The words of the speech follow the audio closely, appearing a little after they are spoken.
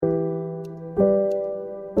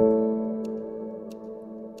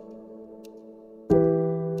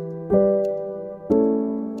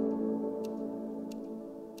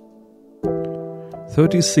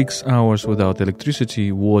36 hours without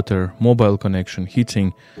electricity, water, mobile connection,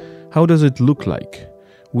 heating. How does it look like?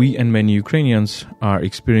 We and many Ukrainians are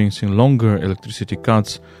experiencing longer electricity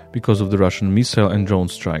cuts because of the Russian missile and drone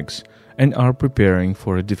strikes and are preparing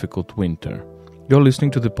for a difficult winter. You're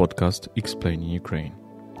listening to the podcast Explaining Ukraine.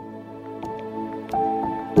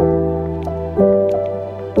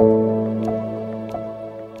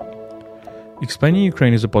 Explaining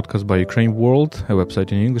Ukraine is a podcast by Ukraine World, a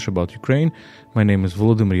website in English about Ukraine. My name is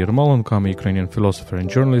Volodymyr Yermolenko. I'm a Ukrainian philosopher and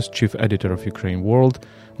journalist, chief editor of Ukraine World.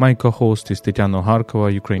 My co-host is Tetiana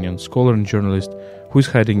Oharkova, Ukrainian scholar and journalist, who is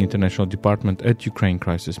heading international department at Ukraine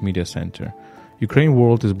Crisis Media Center. Ukraine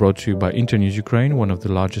World is brought to you by Internews Ukraine, one of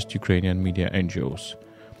the largest Ukrainian media NGOs.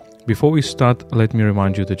 Before we start, let me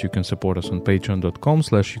remind you that you can support us on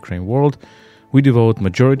patreon.com/UkraineWorld. We devote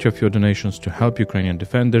majority of your donations to help Ukrainian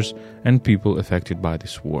defenders and people affected by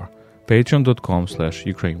this war.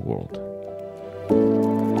 Patreon.com/UkraineWorld.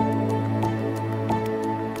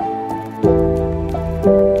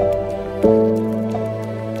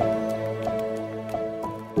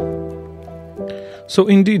 So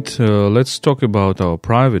indeed, let's talk about our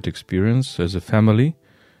private experience as a family.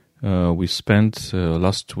 We spent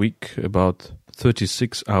last week about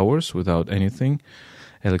 36 hours without anything.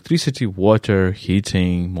 Electricity, water,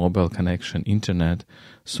 heating, mobile connection, internet.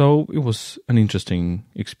 So it was an interesting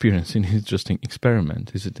experience, an interesting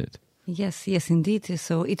experiment, isn't it? Yes, indeed.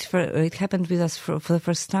 So it happened with us for the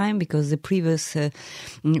first time because the previous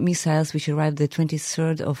missiles which arrived the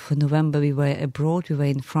 23rd of November, we were abroad, we were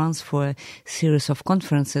in France for a series of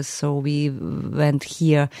conferences. So we went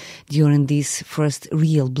here during this first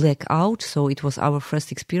real blackout. So it was our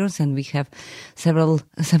first experience and we have several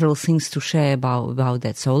things to share about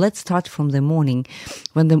that. So let's start from the morning.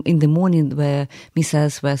 In the morning where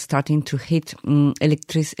missiles were starting to hit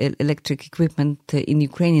electric equipment in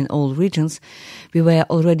Ukraine in all regions, we were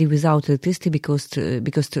already without electricity because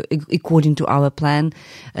according to our plan,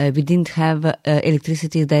 we didn't have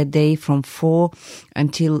electricity that day from 4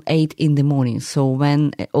 until 8 in the morning. So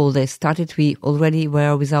when all this started, we already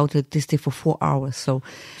were without electricity for 4 hours. So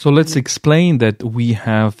let's explain that we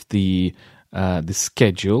have the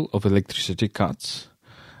schedule of electricity cuts.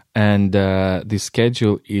 And the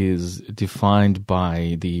schedule is defined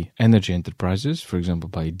by the energy enterprises, for example,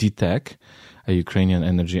 by DTEK, a Ukrainian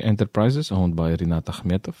energy enterprises owned by Rinat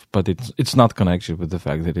Akhmetov. But it's not connected with the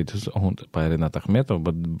fact that it is owned by Rinat Akhmetov,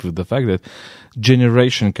 but with the fact that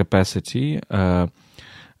generation capacity,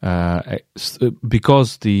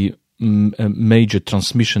 because the major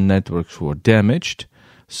transmission networks were damaged,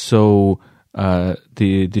 so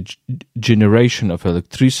the generation of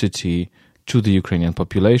electricity to the Ukrainian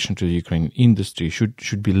population, to the Ukrainian industry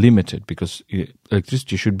should be limited because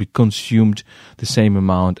electricity should be consumed the same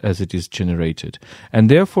amount as it is generated. And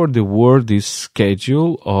therefore the word is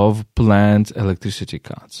schedule of planned electricity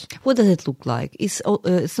cuts. What does it look like? It's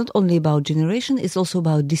not only about generation, it's also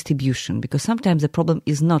about distribution, because sometimes the problem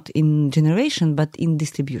is not in generation but in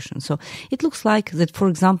distribution. So it looks like that, for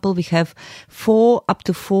example, we have 4 up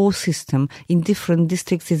to 4 system. In different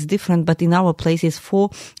districts it's different, but in our place it's 4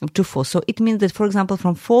 up to 4. So it means that, for example,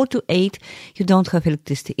 from 4 to 8, you don't have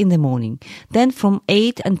electricity in the morning. Then from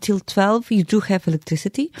 8 until 12, you do have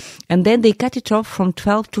electricity. And then they cut it off from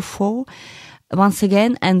 12 to 4 once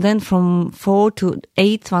again. And then from 4 to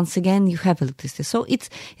 8, once again, you have electricity. So it's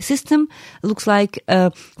a system looks like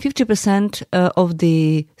 50% of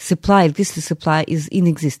the electricity supply is in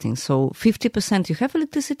existence. So 50% you have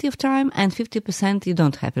electricity of time and 50% you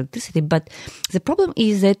don't have electricity. But the problem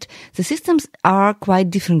is that the systems are quite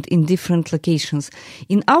different in different locations.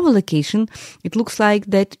 In our location, it looks like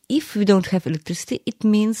that if we don't have electricity, it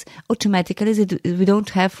means automatically that we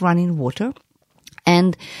don't have running water.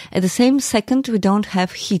 And at the same second, we don't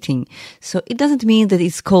have heating. So it doesn't mean that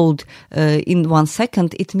it's cold in 1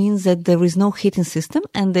 second. It means that there is no heating system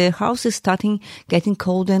and the house is getting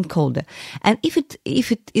colder and colder. And if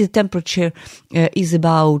the temperature is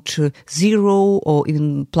about 0 or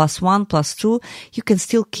even +1, +2, you can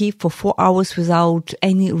still keep for 4 hours without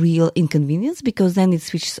any real inconvenience, because then it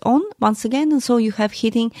switches on once again, and so you have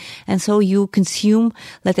heating, and so you consume,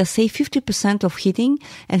 let us say, 50% of heating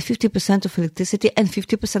and 50% of electricity and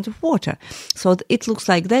 50% of water. So it looks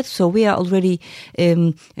like that. So we are already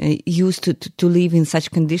used to live in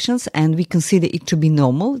such conditions, and we consider it to be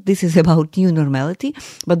normal. This is about new normality.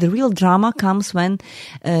 But the real drama comes when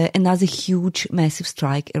another huge, massive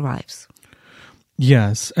strike arrives.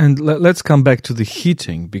 Yes, and let's come back to the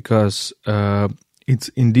heating, because it's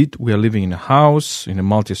indeed, we are living in a house, in a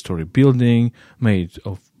multi-story building made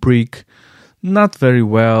of brick. not very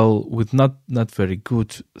well, with not very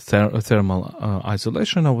good thermal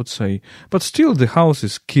isolation, I would say. But still, the house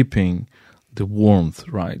is keeping the warmth,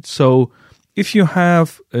 right? So if you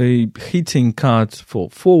have a heating cut for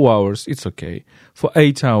 4 hours, it's okay. For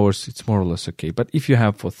 8 hours, it's more or less okay. But if you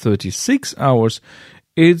have for 36 hours,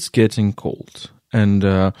 it's getting cold. And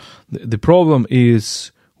the problem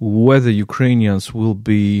is whether Ukrainians will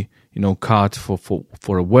be, cut for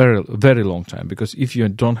a very, very long time. Because if you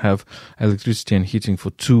don't have electricity and heating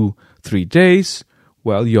for 2-3 days,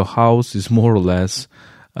 well, your house is more or less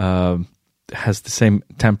has the same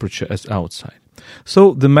temperature as outside.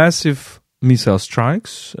 So the massive missile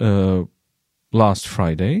strikes last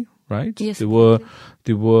Friday, right? Yes.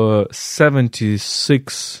 There were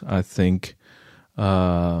 76, I think,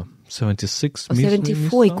 76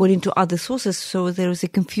 74 according to other sources. So there is a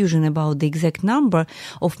confusion about the exact number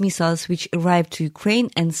of missiles which arrived to Ukraine,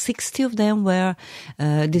 and 60 of them were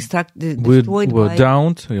destroyed were by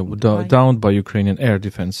downed by Ukrainian air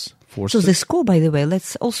defense forces. So the score, by the way,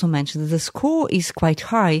 let's also mention that the score is quite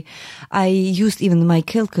high. I used even my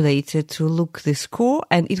calculator to look the score,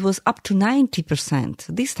 and it was up to 90%.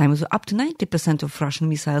 This time it was up to 90% of Russian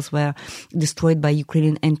missiles were destroyed by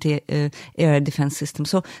Ukrainian anti-air defense system.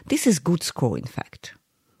 So this is good score, in fact.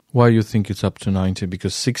 Why you think it's up to 90?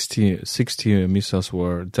 Because 60 missiles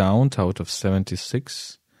were downed out of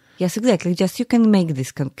 76? Yes, exactly. Just you can make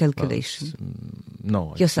this calculation.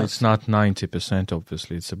 No, Yourself. It's not 90%,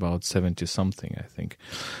 obviously. It's about 70-something, I think.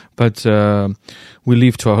 But we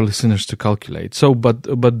leave to our listeners to calculate. So, but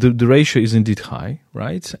the ratio is indeed high,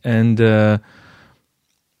 right? And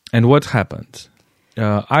what happened?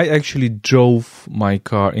 I actually drove my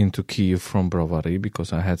car into Kyiv from Brovary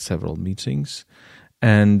because I had several meetings.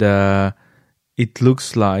 And it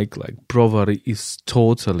looks like Brovary is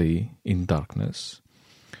totally in darkness.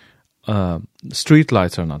 Street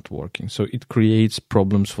lights are not working, so it creates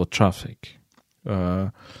problems for traffic.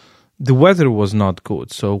 The weather was not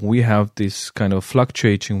good, so we have this kind of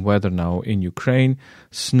fluctuating weather now in Ukraine.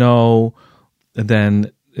 Snow,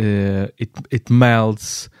 then it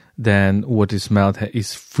melts, then what is melted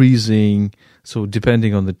is freezing. So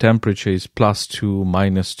depending on the temperature, is +2,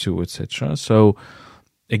 -2, etc. So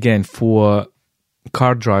again, for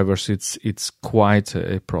car drivers, it's quite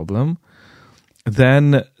a problem.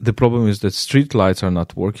 Then the problem is that street lights are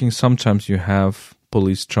not working. Sometimes you have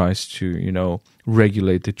police tries to,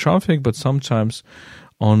 regulate the traffic, but sometimes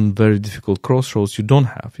on very difficult crossroads you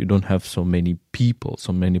don't have so many people,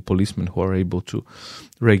 so many policemen who are able to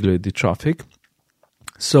regulate the traffic.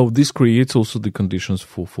 So this creates also the conditions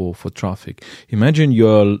for traffic. Imagine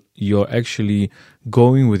you're actually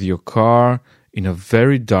going with your car in a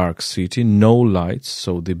very dark city, no lights,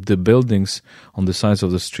 so the buildings on the sides of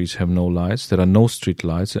the streets have no lights, there are no street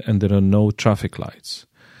lights, and there are no traffic lights.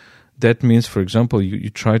 That means, for example, you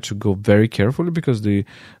try to go very carefully because there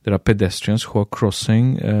are pedestrians who are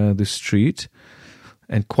crossing the street,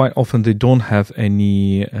 and quite often they don't have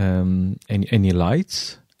any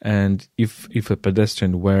lights. And if a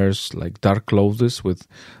pedestrian wears dark clothes with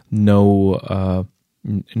no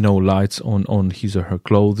lights on his or her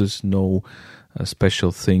clothes, no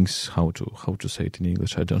special things, how to say it in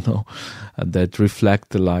English, I don't know, that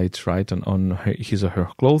reflect the light right on his or her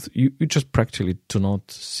clothes, you just practically do not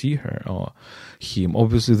see her or him.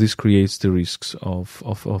 Obviously, this creates the risks of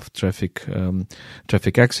traffic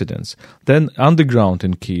accidents. Then underground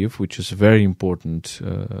in Kyiv, which is very important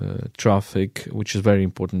traffic, which is very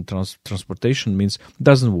important transportation, means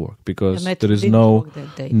doesn't work because there is no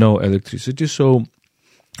electricity. So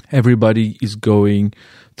everybody is going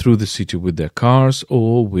through the city with their cars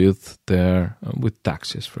or with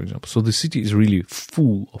taxis, for example. So the city is really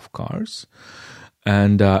full of cars,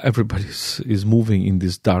 and everybody is moving in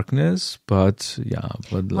this darkness. But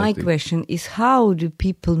my question is, how do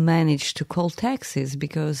people manage to call taxis?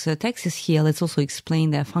 Because taxis here, let's also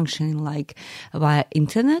explain, they're functioning via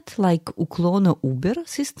internet, like Uklon or Uber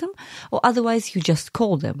system, or otherwise you just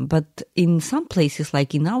call them. But in some places,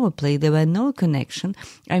 like in our place, there were no connection.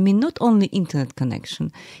 I mean, not only internet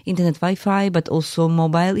connection, internet Wi-Fi, but also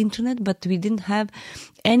mobile internet, but we didn't have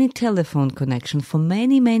any telephone connection for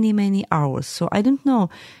many, many, many hours. So I don't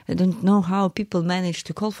know how people manage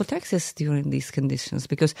to call for taxis during these conditions,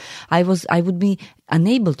 because I would be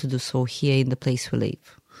unable to do so here in the place we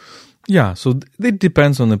live. Yeah, so it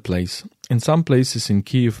depends on the place. In some places in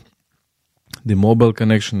Kyiv, the mobile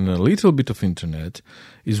connection and a little bit of internet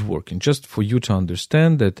is working. Just for you to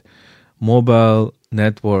understand that mobile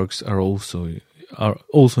networks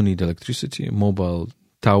also need electricity. Mobile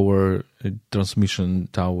tower transmission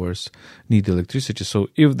towers need electricity. So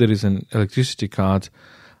if there is an electricity cut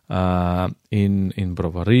in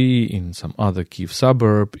Brovary, in some other Kiev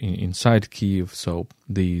suburb, inside Kiev. So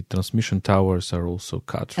the transmission towers are also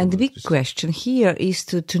cut. And the big question here is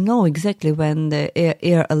to know exactly when the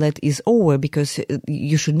air alert is over, because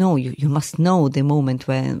you should know, you must know the moment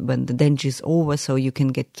when the danger is over, so you can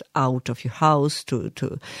get out of your house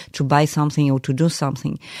to buy something or to do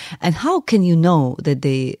something. And how can you know that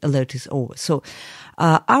the alert is over? So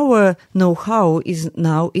our know-how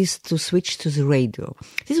is to switch to the radio.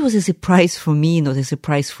 This was a surprise for me, not a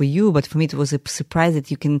surprise for you, but for me it was a surprise that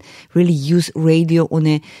you can really use radio on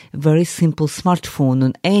a very simple smartphone,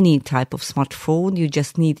 on any type of smartphone. You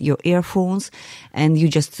just need your earphones and you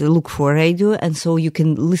just look for radio, and so you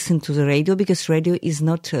can listen to the radio, because radio is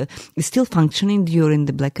not is still functioning during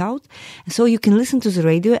the blackout. So you can listen to the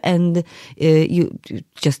radio and you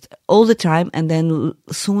just all the time, and then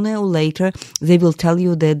sooner or later they will tell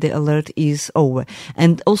you that the alert is over.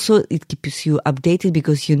 And also it keeps you updated,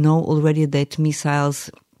 because you know already that missiles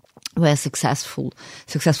were successful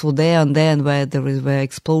there and there, and where there were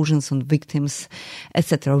explosions on victims,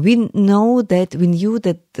 etc. We knew that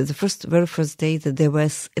the very first day that there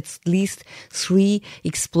was at least 3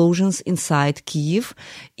 explosions inside Kiev,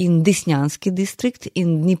 in Desnyansky district,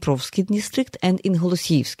 in Dniprovsky district, and in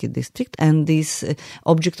Holosievsky district. And this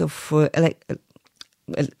object of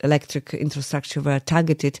electric infrastructure were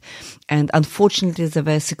targeted, and unfortunately they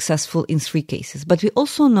were successful in 3 cases. But we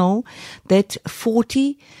also know that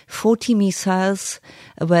 40 missiles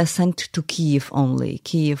were sent to Kiev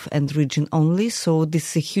and region only, so this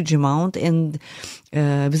is a huge amount. And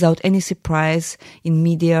without any surprise, in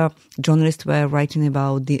media, journalists were writing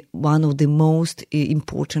about one of the most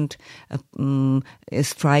important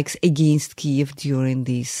strikes against Kiev during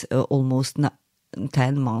these almost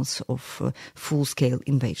 10 months of full-scale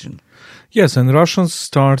invasion. Yes, and Russians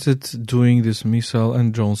started doing these missile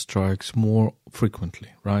and drone strikes more frequently,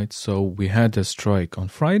 right? So we had a strike on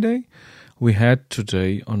Friday, we had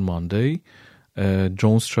today on Monday a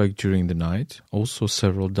drone strike during the night, also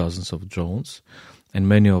several dozens of drones, and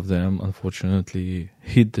many of them unfortunately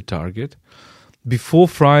hit the target. Before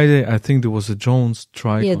Friday, I think there was a drone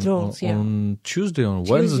strike on Tuesday,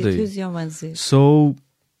 Wednesday. So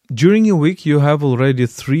during a week, you have already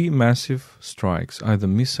 3 massive strikes, either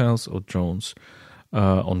missiles or drones,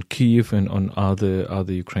 on Kiev and on other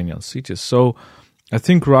Ukrainian cities. So I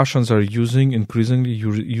think Russians are increasingly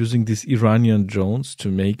using these Iranian drones to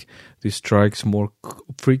make these strikes more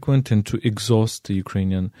frequent and to exhaust the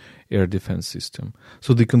Ukrainian air defense system.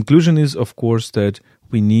 So the conclusion is, of course, that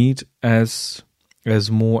we need as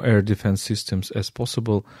more air defense systems as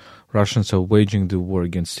possible. Russians are waging the war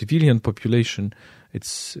against civilian population.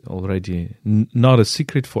 It's already not a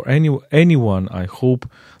secret for anyone. I hope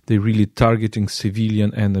they're really targeting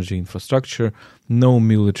civilian energy infrastructure. No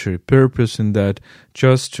military purpose in that,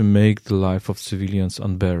 just to make the life of civilians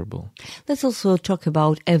unbearable. Let's also talk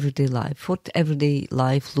about everyday life, what everyday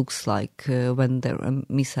life looks like when there are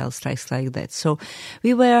missile strikes like that. So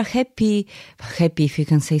we were happy if you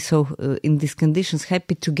can say so, in these conditions,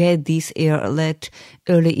 happy to get this air alert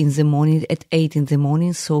early in the morning at 8 in the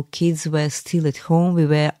morning. So kids were still at home. We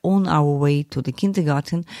were on our way to the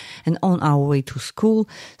kindergarten and on our way to school.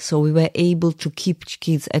 So we were able to keep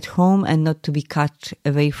kids at home and not to be cut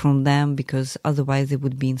away from them, because otherwise they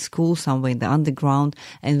would be in school somewhere in the underground,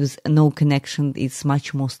 and with no connection it's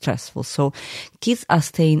much more stressful. So kids are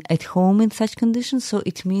staying at home in such conditions, so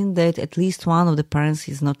it means that at least one of the parents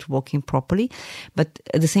is not working properly, but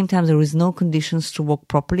at the same time there is no conditions to work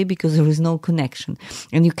properly because there is no connection,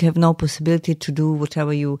 and you have no possibility to do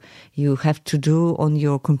whatever you have to do on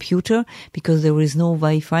your computer because there is no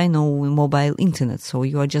Wi-Fi, no mobile internet, so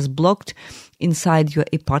you are just blocked inside your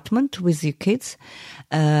apartment with your kids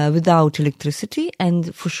without electricity.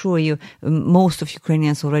 And for sure, most of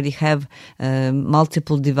Ukrainians already have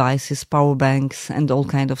multiple devices, power banks, and all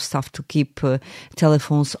kind of stuff to keep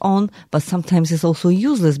telephones on. But sometimes it's also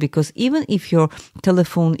useless, because even if your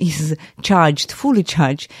telephone is fully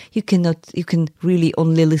charged, you can really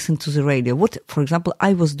only listen to the radio. What, for example,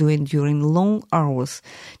 I was doing during long hours,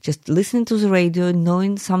 just listening to the radio,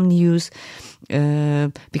 knowing some news,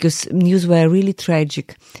 because news were really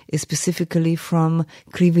tragic, specifically from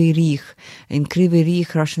Kryvyi Rih. In Kryvyi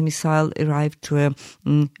Rih, Russian missile arrived to a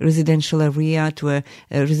residential area, to a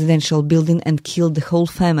residential building, and killed the whole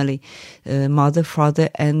family, mother, father,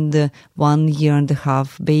 and 1 year and a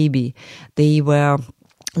half baby. They were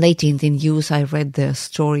later in the news. I read the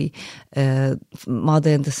story.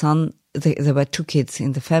 Mother and the son. There were 2 kids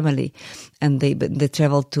in the family, and they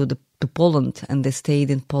traveled to Poland, and they stayed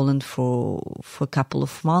in Poland for a couple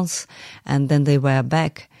of months, and then they were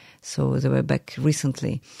back So they were back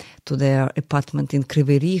recently to their apartment in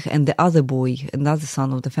Kryvyi Rih, and the other boy, another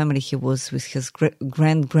son of the family, he was with his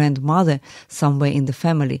grandmother somewhere in the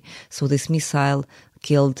family. So this missile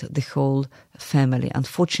killed the whole family,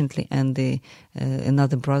 unfortunately, and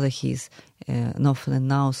another brother, he's an orphan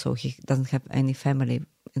now, so he doesn't have any family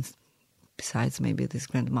besides maybe this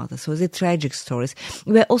grandmother. So the tragic stories.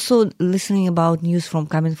 We're also listening about news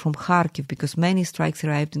coming from Kharkiv, because many strikes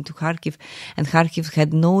arrived into Kharkiv, and Kharkiv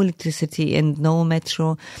had no electricity and no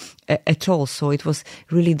metro at all. So it was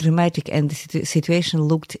really dramatic, and the situation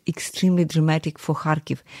looked extremely dramatic for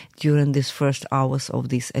Kharkiv during these first hours of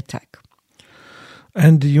this attack.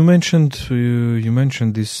 And you mentioned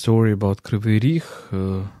this story about Kryvyi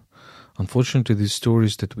Rih. Unfortunately, these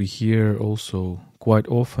stories that we hear also quite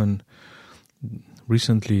often.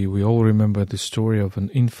 Recently, we all remember the story of an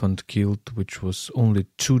infant killed, which was only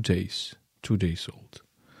 2 days old.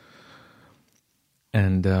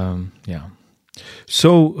 And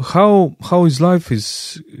so how is life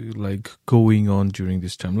is like going on during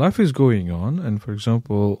this time? Life is going on, and for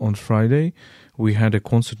example, on Friday we had a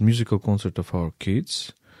musical concert of our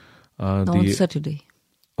kids. On Saturday.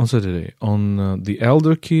 On Saturday, the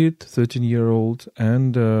elder kid, 13-year-old,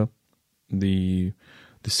 and the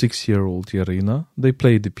 6-year-old Yarina, they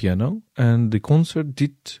played the piano, and the concert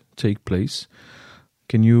did take place.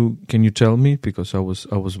 Can you tell me, because I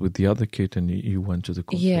was with the other kid and you went to the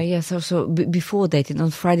concert? Yeah. So before that,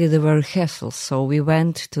 on Friday there were rehearsals. So we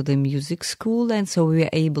went to the music school, and so we were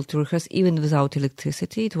able to rehearse even without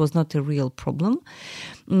electricity. It was not a real problem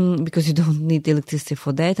because you don't need electricity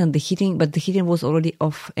for that, and the heating was already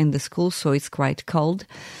off in the school, so it's quite cold.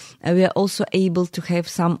 We are also able to have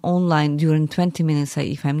some online during 20 minutes,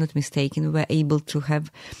 if I'm not mistaken. We were able to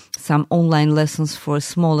have some online lessons for a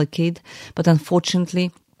smaller kid, but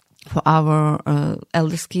unfortunately for our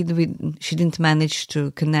eldest kid, she didn't manage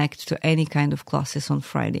to connect to any kind of classes on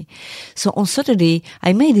Friday. So on Saturday,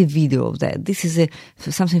 I made a video of that. This is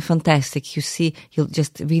something fantastic. You see,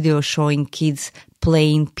 just video showing kids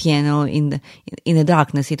playing piano in the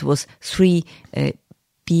darkness. It was 3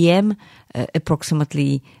 p.m.,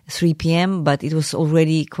 approximately 3 p.m., but it was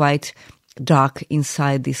already quite dark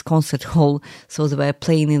inside this concert hall, so they were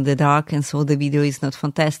playing in the dark, and so the video is not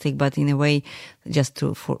fantastic, but in a way, just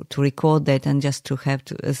to record that and just to have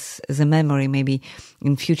as a memory, maybe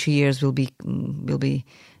in future years we'll be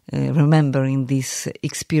remembering this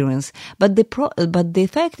experience. But the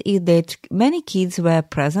fact is that many kids were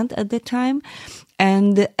present at the time,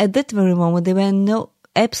 and at that very moment there were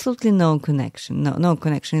absolutely no connection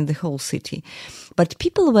in the whole city. But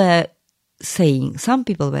some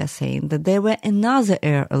people were saying that there were another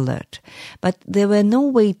air alert, but there were no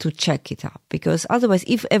way to check it up, because otherwise,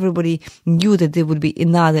 if everybody knew that there would be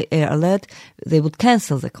another air alert, they would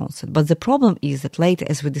cancel the concert. But the problem is that later,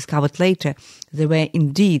 as we discovered later, there were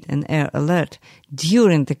indeed an air alert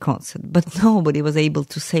during the concert, but nobody was able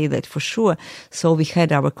to say that for sure. So we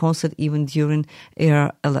had our concert even during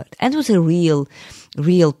air alert. And it was a real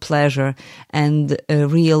pleasure and a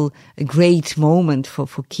real great moment for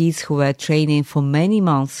kids who were training for many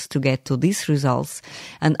months to get to these results.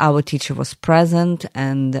 And our teacher was present,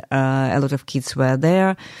 and a lot of kids were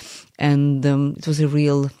there. And it was a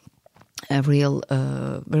really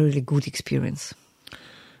good experience.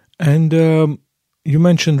 And you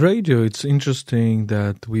mentioned radio. It's interesting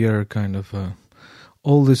that we are kind of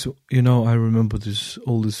all this, I remember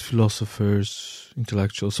all these philosophers,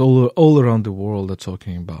 intellectuals all around the world are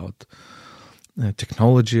talking about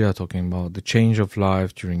technology, are talking about the change of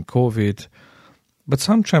life during COVID. But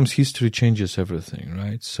sometimes history changes everything,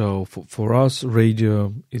 right? So for us,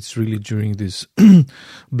 radio, it's really during these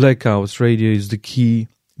blackouts, radio is the key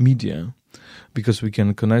media, because we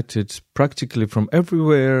can connect it practically from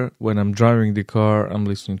everywhere. When I'm driving the car, I'm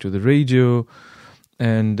listening to the radio.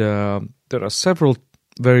 And there are several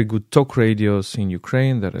very good talk radios in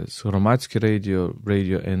Ukraine. There is Hromadske Radio,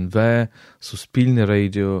 Radio NV, Suspilne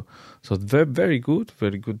Radio. So very good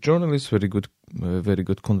journalists, very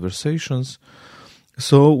good conversations.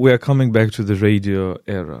 So we are coming back to the radio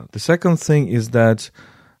era. The second thing is that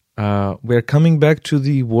we are coming back to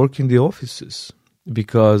the work in the offices,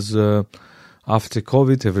 because after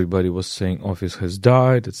COVID, everybody was saying office has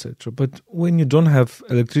died, etc. But when you don't have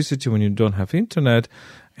electricity, when you don't have internet,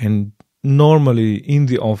 and normally in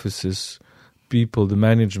the offices, the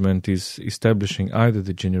management is establishing either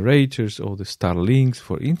the generators or the Starlinks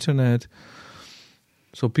for internet.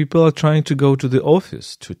 So people are trying to go to the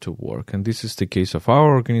office to work. And this is the case of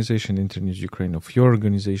our organization, Internews Ukraine, of your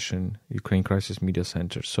organization, Ukraine Crisis Media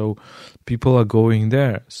Center. So people are going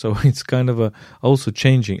there. So it's kind of also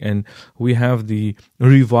changing. And we have the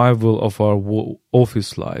revival of our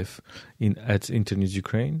office life at Internews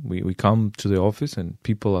Ukraine. We come to the office and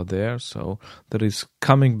people are there, so there is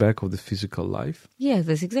coming back of the physical life. Yes,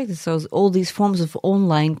 that's exactly. So all these forms of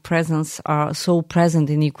online presence are so present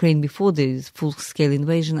in Ukraine before the full-scale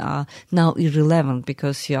invasion are now irrelevant,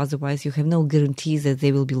 because otherwise you have no guarantees that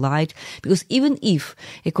they will be light. Because even if,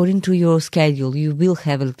 according to your schedule, you will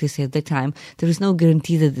have electricity at that time, there is no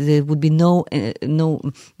guarantee that there would be no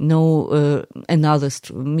another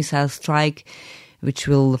missile strike which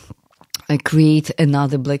will create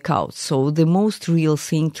another blackout. So the most real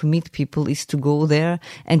thing to meet people is to go there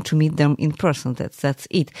and to meet them in person. That's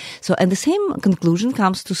it. So, and the same conclusion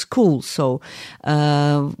comes to schools. So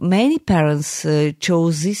many parents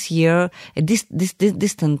chose this year a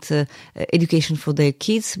distant education for their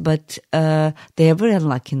kids, but they are very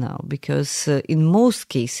unlucky now, because in most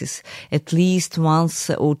cases, at least once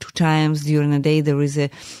or two times during a day, there is a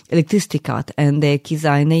electricity cut and their kids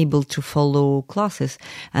are unable to follow classes.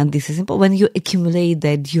 And this is important. When you accumulate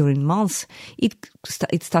that during months, it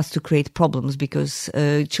starts to create problems, because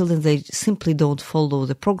children, they simply don't follow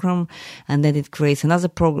the program, and then it creates another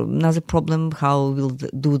problem. How we'll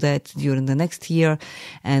do that during the next year?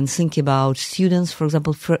 And think about students, for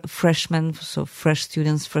example, freshmen, so fresh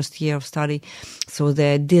students, first year of study, so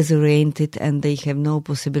they're disoriented and they have no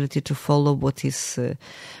possibility to follow what is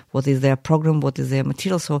their program, what is their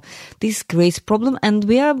material. So this creates problem, and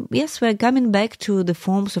we are coming back to the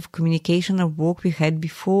forms of communication and work we had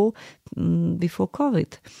before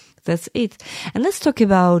COVID. That's it. And let's talk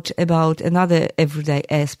about another everyday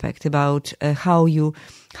aspect, about how you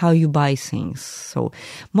buy things. So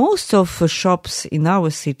most of shops in our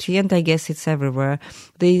city, and I guess it's everywhere,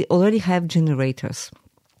 they already have generators.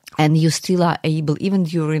 And you still are able, even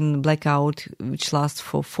during blackout, which lasts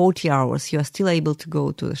for 40 hours, you are still able to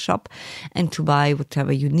go to the shop and to buy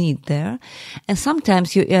whatever you need there. And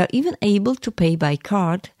sometimes you are even able to pay by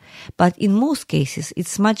card. But in most cases,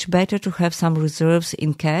 it's much better to have some reserves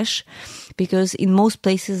in cash, because in most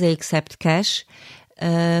places they accept cash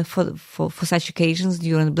for such occasions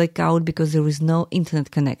during blackout, because there is no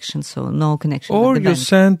internet connection, so no connection. Or with the you bank.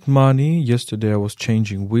 send money. Yesterday I was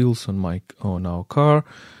changing wheels on our car,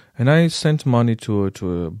 and I sent money to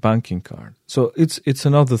a banking card. So it's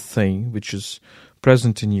another thing which is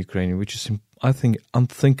present in Ukraine, which is, I think,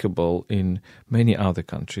 unthinkable in many other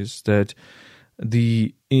countries, that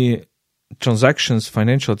the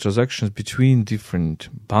financial transactions between different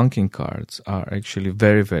banking cards are actually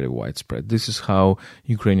very, very widespread. This is how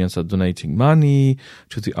Ukrainians are donating money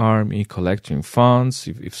to the army, collecting funds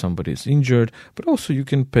if somebody is injured, but also you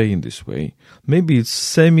can pay in this way. Maybe it's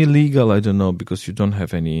semi-legal, I don't know, because you don't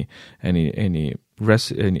have any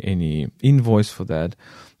invoice for that.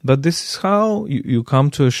 But this is how you come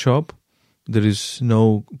to a shop. There is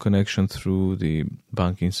no connection through the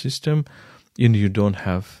banking system, and you don't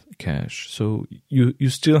have cash. So you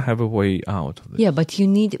still have a way out of this. Yeah, but you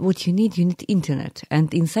need internet.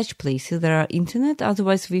 And in such places there are internet,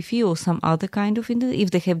 otherwise Wi-Fi or some other kind of internet.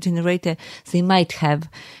 If they have generator, they might have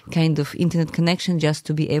kind of internet connection just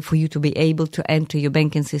to be for you to be able to enter your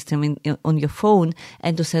banking system on your phone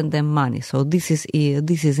and to send them money. So this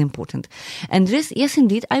is important. And yes,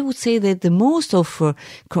 indeed, I would say that the most of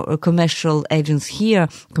commercial agents here,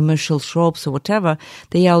 commercial shops or whatever,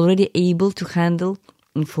 they are already able to handle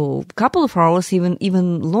for a couple of hours,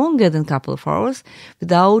 even longer than a couple of hours,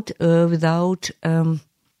 without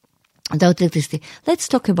electricity. Let's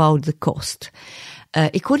talk about the cost.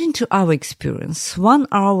 According to our experience, 1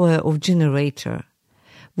 hour of generator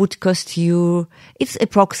would cost you, it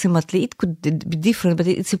could be different, but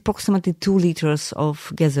it's approximately 2 liters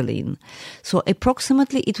of gasoline. So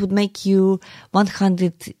approximately it would make you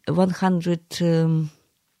 100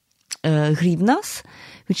 hryvnias,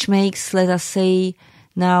 which makes, let us say,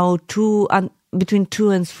 now between 2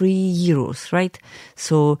 and 3 euros, right?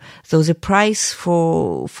 So the price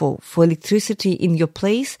for electricity in your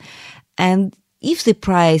place, and if the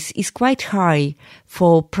price is quite high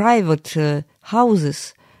for private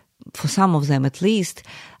houses, for some of them at least,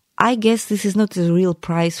 I guess this is not the real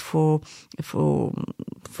price for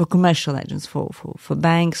commercial agents, for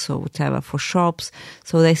banks or whatever, for shops.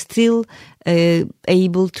 So they're still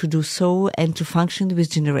able to do so and to function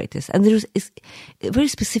with generators. And there is a very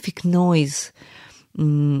specific noise.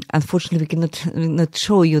 Unfortunately, we cannot not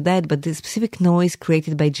show you that, but the specific noise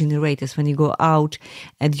created by generators when you go out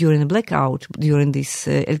during a blackout, during this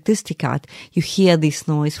electricity cut, you hear this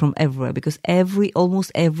noise from everywhere, because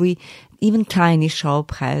almost every, even tiny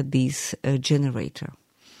shop had this generator.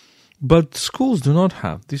 But schools do not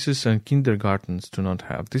have. This is, and kindergartens do not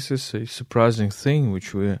have. This is a surprising thing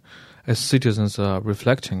which we, as citizens, are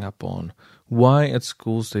reflecting upon. why at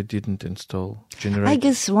schools they didn't install generators? I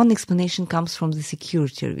guess one explanation comes from the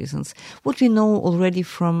security reasons. What we know already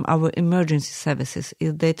from our emergency services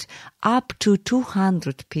is that up to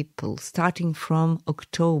 200 people, starting from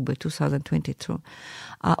October 2022,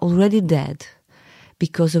 are already dead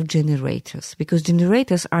because of generators. Because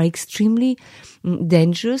generators are extremely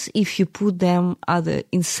dangerous if you put them either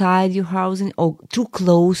inside your house or too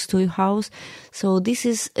close to your house. So this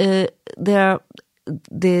is the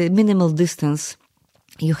minimal distance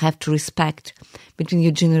you have to respect between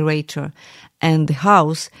your generator and the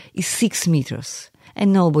house is 6 meters.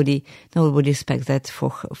 And nobody respects that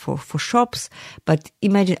for shops. But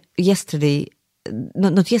imagine yesterday,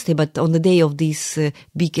 not yesterday, but on the day of this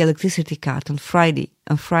big electricity cut on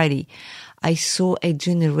Friday, I saw a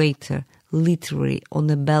generator literally on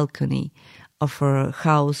the balcony of a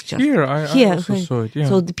house. Just here, I also saw it. Yeah.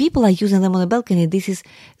 So the people are using them on the balcony. This is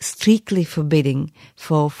strictly forbidden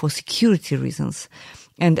for security reasons.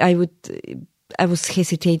 And I was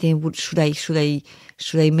hesitating. Should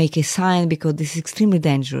I make a sign, because this is extremely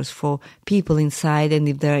dangerous for people inside, and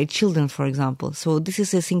if there are children, for example. So this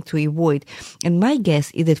is a thing to avoid. And my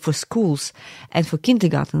guess is that for schools and for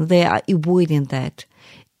kindergarten, they are avoiding that,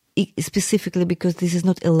 specifically because this is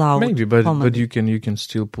not allowed. Maybe, but you can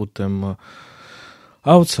still put them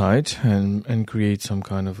outside and create some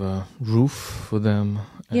kind of a roof for them.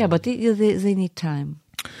 Yeah, but they need time.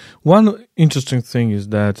 One interesting thing is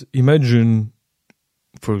that imagine,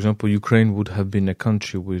 for example, Ukraine would have been a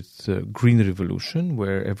country with a green revolution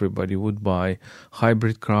where everybody would buy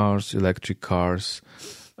hybrid cars, electric cars,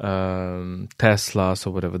 Teslas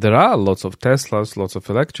or whatever. There are lots of Teslas, lots of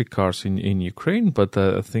electric cars in Ukraine, but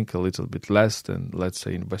I think a little bit less than, let's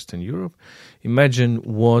say, in Western Europe. Imagine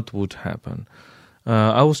what would happen.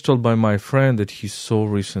 I was told by my friend that he saw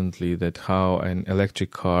recently that how an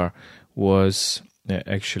electric car was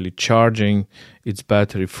actually charging its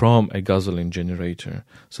battery from a gasoline generator.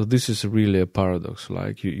 So this is really a paradox,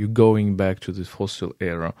 like you're going back to the fossil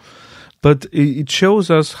era. But it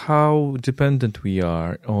shows us how dependent we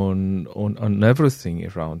are on everything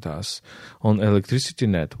around us, on electricity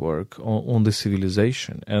network, on the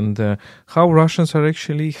civilization, and how Russians are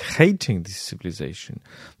actually hating this civilization.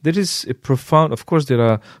 There is a profound, of course there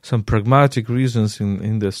are some pragmatic reasons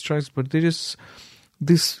in the strikes, but there is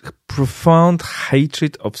this profound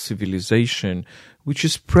hatred of civilization which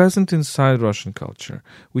is present inside Russian culture,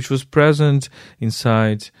 which was present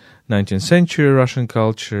inside 19th century Russian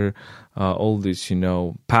culture, all this,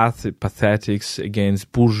 pathetics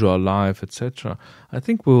against bourgeois life, etc. I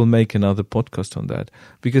think we will make another podcast on that,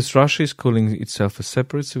 because Russia is calling itself a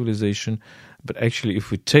separate civilization, but actually if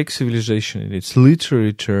we take civilization in its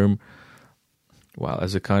literary term, well,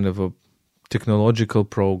 as a kind of a technological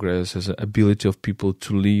progress, as an ability of people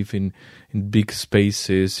to live in big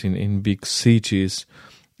spaces, in big cities,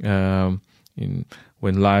 when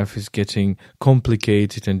life is getting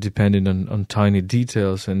complicated and dependent on tiny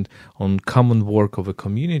details and on common work of a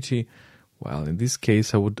community, well, in this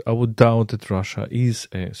case, I would doubt that Russia is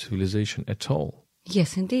a civilization at all.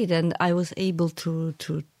 Yes, indeed, and I was able to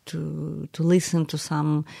listen to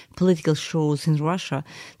some political shows in Russia.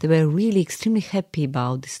 They were really extremely happy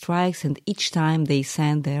about the strikes, and each time they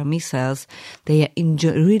send their missiles, they are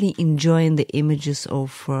really enjoying the images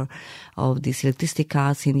of these electricity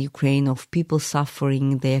cuts in Ukraine, of people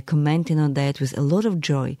suffering. They are commenting on that with a lot of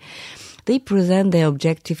joy. They present their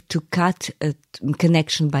objective to cut a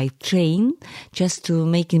connection by train, just to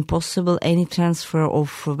make impossible any transfer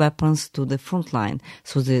of weapons to the front line.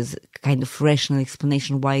 So there's kind of rational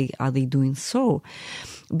explanation why are they doing so.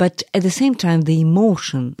 But at the same time, the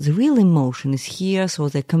real emotion is here. So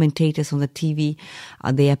the commentators on the TV,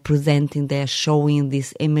 they are presenting, they are showing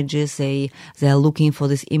these images. They are looking for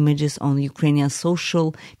these images on Ukrainian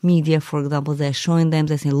social media, for example. They are showing them,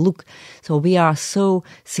 they say, look, so we are so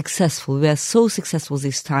successful. We are so successful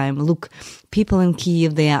this time. Look, people in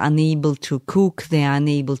Kyiv, they are unable to cook. They are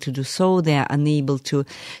unable to do so. They are unable to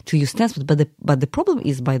use transport. But the problem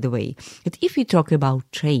is, by the way, that if we talk about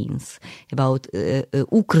trains, about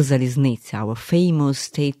Ukrzaliznytsia, our famous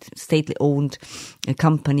stately owned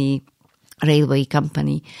company, railway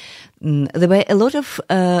company, there were a lot of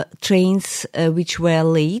trains which were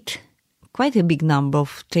late, quite a big number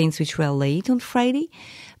of trains which were late on Friday,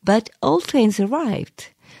 but all trains arrived.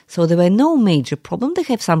 So there were no major problem. They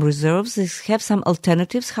have some reserves. They have some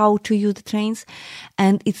alternatives how to use the trains.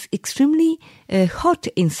 And it's extremely hot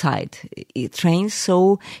inside trains.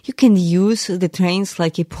 So you can use the trains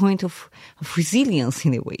like a point of resilience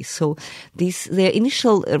in a way. So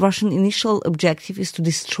Russian initial objective is to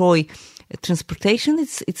destroy transportation,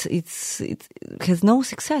 it has no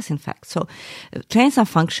success, in fact. So trains are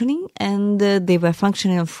functioning, and they were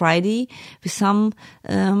functioning on Friday with some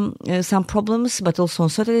problems, but also on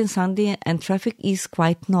Saturday and Sunday, and traffic is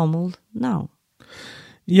quite normal now.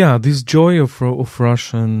 Yeah, this joy of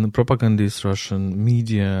Russian propagandists, Russian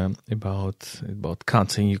media about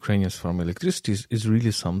cutting Ukrainians from electricity is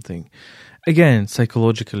really something. Again,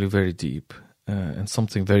 psychologically very deep, and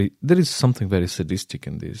there is something very sadistic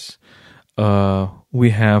in this. We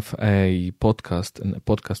have a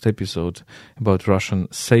podcast episode about Russian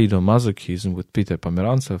sadomasochism with Peter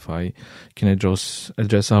Pomerantsev. I can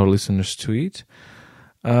address our listeners to it.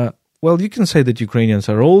 Well, you can say that Ukrainians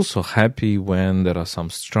are also happy when there are some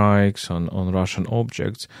strikes on Russian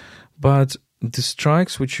objects, but the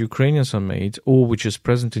strikes which Ukrainians are made, or which is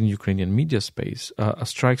present in Ukrainian media space, are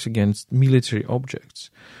strikes against military objects.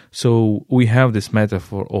 So we have this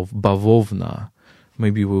metaphor of bavovna.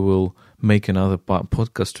 Maybe we will make another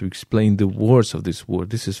podcast to explain the words of this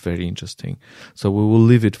word. This is very interesting. So we will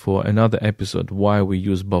leave it for another episode, why we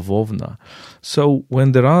use bavovna. So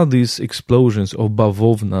when there are these explosions of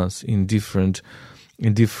bavovnas in different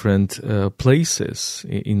places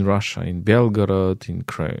in Russia, in Belgorod, in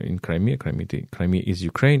Crimea. Crimea is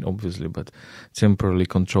Ukraine, obviously, but temporarily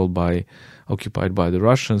occupied by the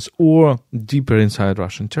Russians, or deeper inside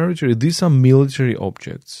Russian territory, these are military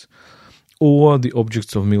objects, or the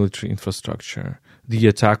objects of military infrastructure. The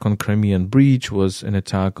attack on Crimean Bridge was an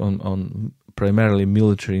attack on primarily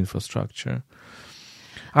military infrastructure.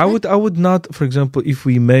 I would not, for example, if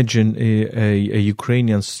we imagine a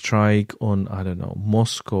Ukrainian strike on, I don't know,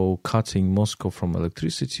 Moscow, cutting Moscow from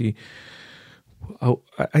electricity,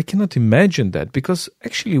 I cannot imagine that, because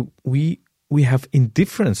actually we have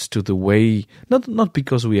indifference to the way, not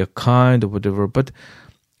because we are kind or whatever, but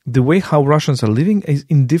the way how Russians are living is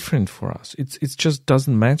indifferent for us. It just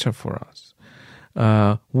doesn't matter for us.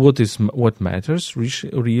 What matters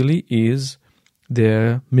really is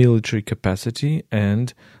their military capacity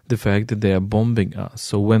and the fact that they are bombing us.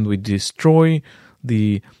 So when we destroy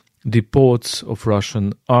the depots of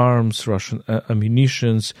Russian arms, Russian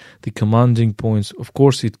ammunitions, the commanding points, of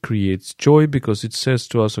course it creates joy, because it says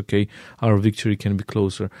to us, okay, our victory can be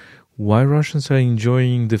closer. Why Russians are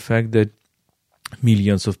enjoying the fact that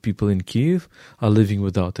millions of people in Kiev are living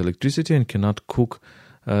without electricity and cannot cook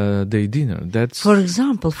their dinner? That's for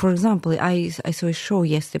example, I saw a show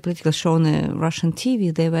yesterday, a political show on Russian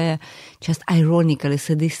TV. They were just ironically,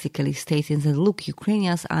 sadistically stating that, look,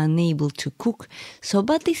 Ukrainians are unable to cook. So,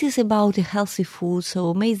 but this is about healthy food.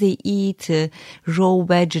 So may they eat raw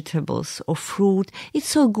vegetables or fruit. It's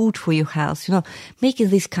so good for your health. Making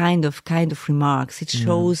this kind of remarks, it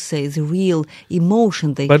shows the real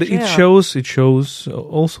emotion they But share. it shows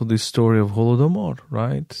also this story of Holodomor,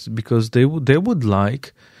 right? Because they would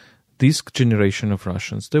like, this generation of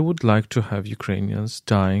Russians, they would like to have Ukrainians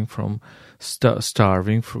dying from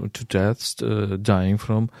starving to death, dying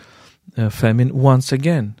from famine once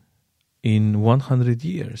again in 100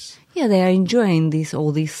 years. Yeah, they are enjoying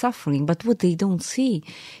all this suffering, but what they don't see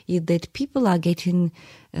is that people are getting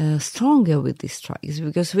stronger with these strikes,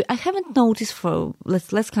 because I haven't noticed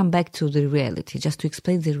let's come back to the reality, just to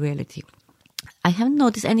explain the reality. I haven't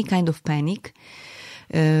noticed any kind of panic,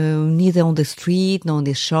 neither on the street, nor in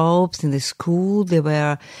the shops, in the school. There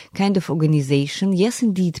were kind of organization. Yes,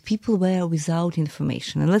 indeed, people were without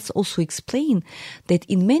information. And let's also explain that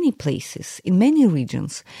in many places, in many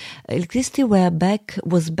regions, electricity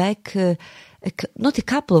was back not a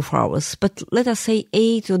couple of hours, but let us say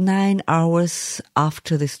 8 or 9 hours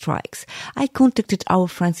after the strikes. I contacted our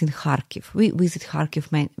friends in Kharkiv. We visit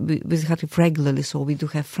Kharkiv regularly, so we do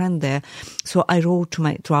have friends there. So I wrote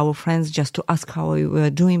to our friends just to ask how we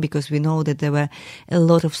were doing, because we know that there were a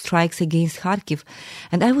lot of strikes against Kharkiv.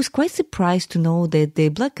 And I was quite surprised to know that the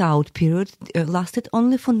blackout period lasted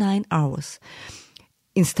only for 9 hours.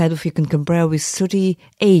 Instead of, you can compare with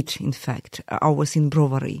 38, in fact, hours in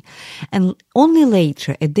Brovary. And only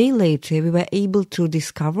later, a day later, we were able to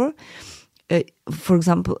discover, for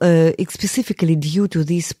example, specifically due to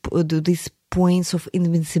these points of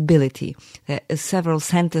invincibility, several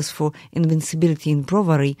centers for invincibility in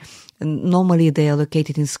Brovary. And normally they are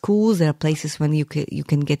located in schools. There are places when you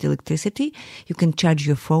can get electricity. You can charge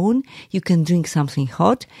your phone. You can drink something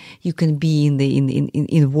hot. You can be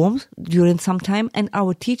in warmth during some time. And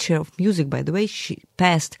our teacher of music, by the way, she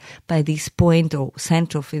passed by this point or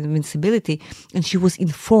center of invincibility, and she was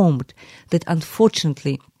informed that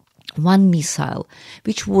unfortunately one missile,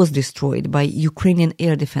 which was destroyed by Ukrainian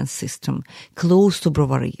air defense system close to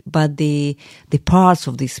Brovary, but the parts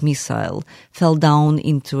of this missile fell down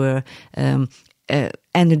into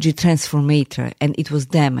energy transformator, and it was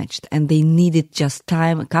damaged, and they needed just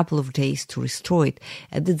time, a couple of days to restore it.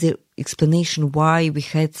 And that's the explanation why we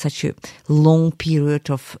had such a long period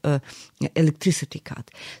of electricity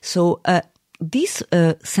cut. So these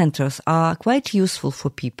centers are quite useful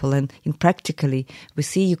for people, and in practically we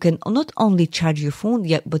see you can not only charge your phone,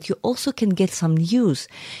 but you also can get some news.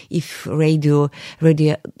 If radio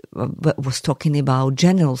was talking about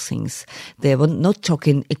general things, they were not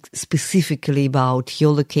talking specifically about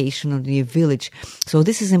your location or your village. So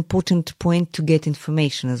this is an important point to get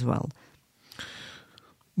information as well.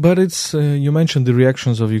 But it's, you mentioned the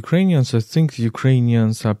reactions of Ukrainians. I think the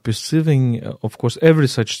Ukrainians are perceiving, of course, every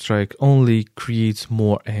such strike only creates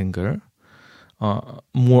more anger,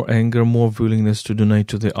 more willingness to donate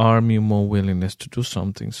to the army, more willingness to do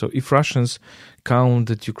something. So if Russians count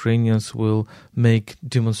that Ukrainians will make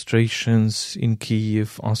demonstrations in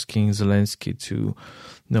Kyiv asking Zelensky to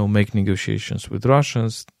make negotiations with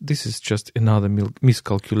Russians, this is just another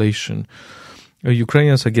miscalculation.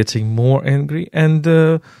 Ukrainians are getting more angry, and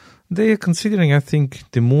they are considering, I think,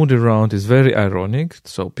 the mood around is very ironic.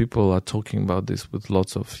 So people are talking about this with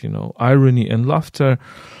lots of, irony and laughter.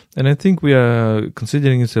 And I think we are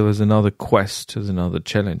considering it as another quest, as another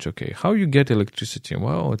challenge. Okay, how you get electricity?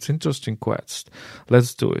 Well, it's an interesting quest.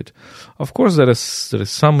 Let's do it. Of course, there is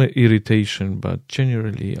some irritation, but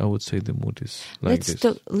generally, I would say the mood is like this.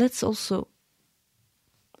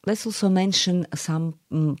 Let's also mention some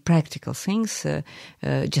practical things,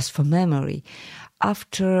 just for memory.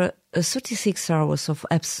 After 36 hours of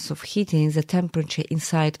absence of heating, the temperature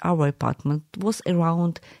inside our apartment was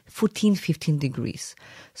around 14-15 degrees.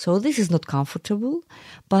 So this is not comfortable,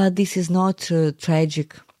 but this is not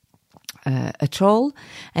tragic at all,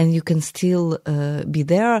 and you can still be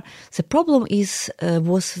there. The problem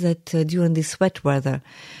was that during this wet weather,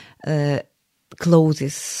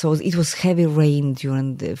 clothes. So it was heavy rain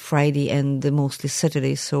during the Friday and mostly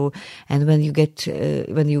Saturday. So, and when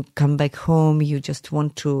you come back home, you just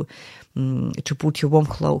want to put your warm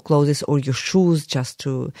clothes or your shoes just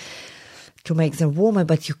to make them warmer,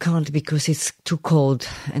 but you can't because it's too cold.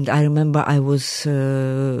 And I remember I was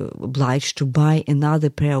obliged to buy another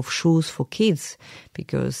pair of shoes for kids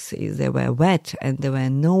because they were wet and there were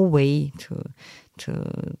no way to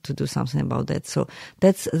do something about that. So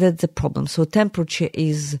that's the problem. So temperature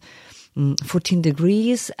is 14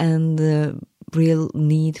 degrees and real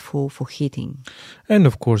need for heating. And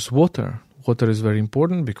of course, water. Water is very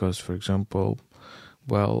important because, for example,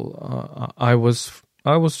 I was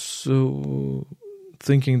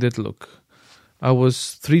thinking that, look, I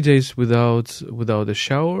was 3 days without a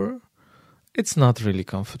shower. It's not really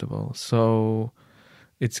comfortable. So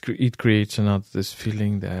it creates this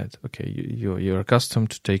feeling that, okay, you're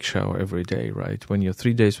accustomed to take shower every day, right? When you're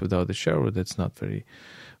 3 days without a shower, that's not very,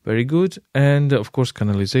 very good. And of course,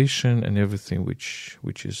 canalization and everything which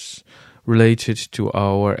is related to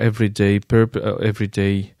our everyday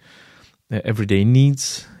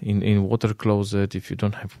needs in water closet. If you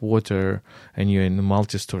don't have water and you're in a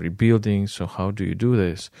multi-story building, so how do you do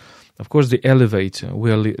this? Of course, the elevator.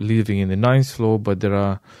 We are living in the 9th floor, but there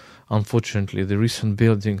are, unfortunately, the recent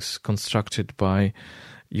buildings constructed by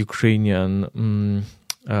Ukrainian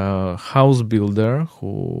house builder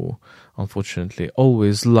who, unfortunately,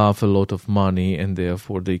 always love a lot of money and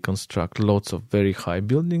therefore they construct lots of very high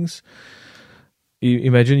buildings.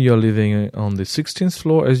 Imagine you're living on the 16th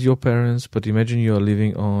floor as your parents, but imagine you're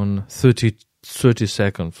living on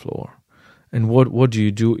 32nd floor. And what do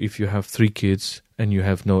you do if you have 3 kids and you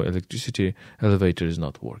have no electricity? Elevator is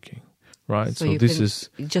not working. Right, so this is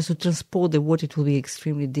just to transport the water. It will be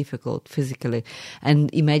extremely difficult physically.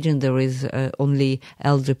 And imagine there is only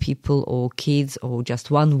elder people or kids or just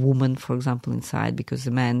one woman, for example, inside because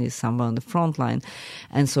the man is somewhere on the front line.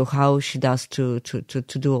 And so how she does to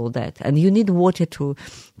do all that? And you need water to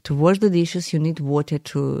wash the dishes. You need water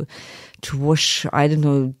to wash, I don't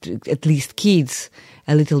know, at least kids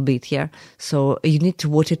a little bit, yeah. So you need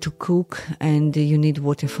water to cook and you need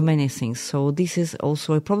water for many things. So this is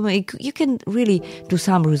also a problem. You can really do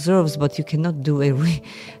some reserves, but you cannot do a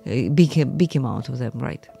big amount of them,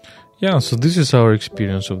 right? Yeah, so this is our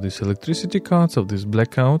experience of these electricity cuts, of these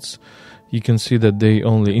blackouts. You can see that they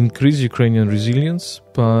only increase Ukrainian resilience,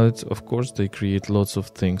 but of course they create lots of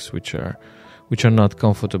things which are not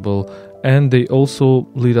comfortable, and they also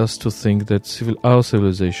lead us to think that our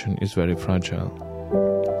civilization is very fragile.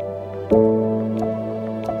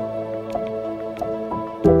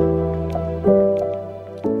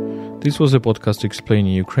 This was a podcast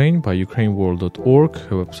explaining Ukraine by ukraineworld.org,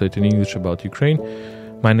 a website in English about Ukraine.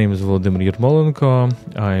 My name is Volodymyr Yermolenko.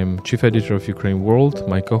 I'm chief editor of Ukraine World.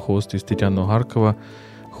 My co-host is Tetiana Harkova.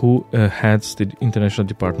 who heads the international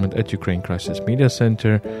department at Ukraine Crisis Media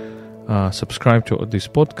Center. Subscribe to this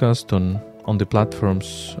podcast on the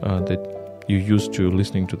platforms that you use to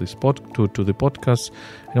listening to this to the podcast,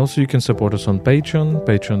 and also you can support us on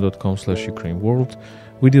patreon.com/UkraineWorld.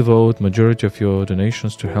 We devote majority of your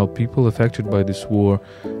donations to help people affected by this war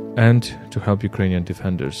and to help Ukrainian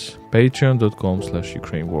defenders.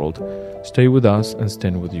 Patreon.com/UkraineWorld. Stay with us and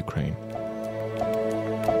stand with Ukraine.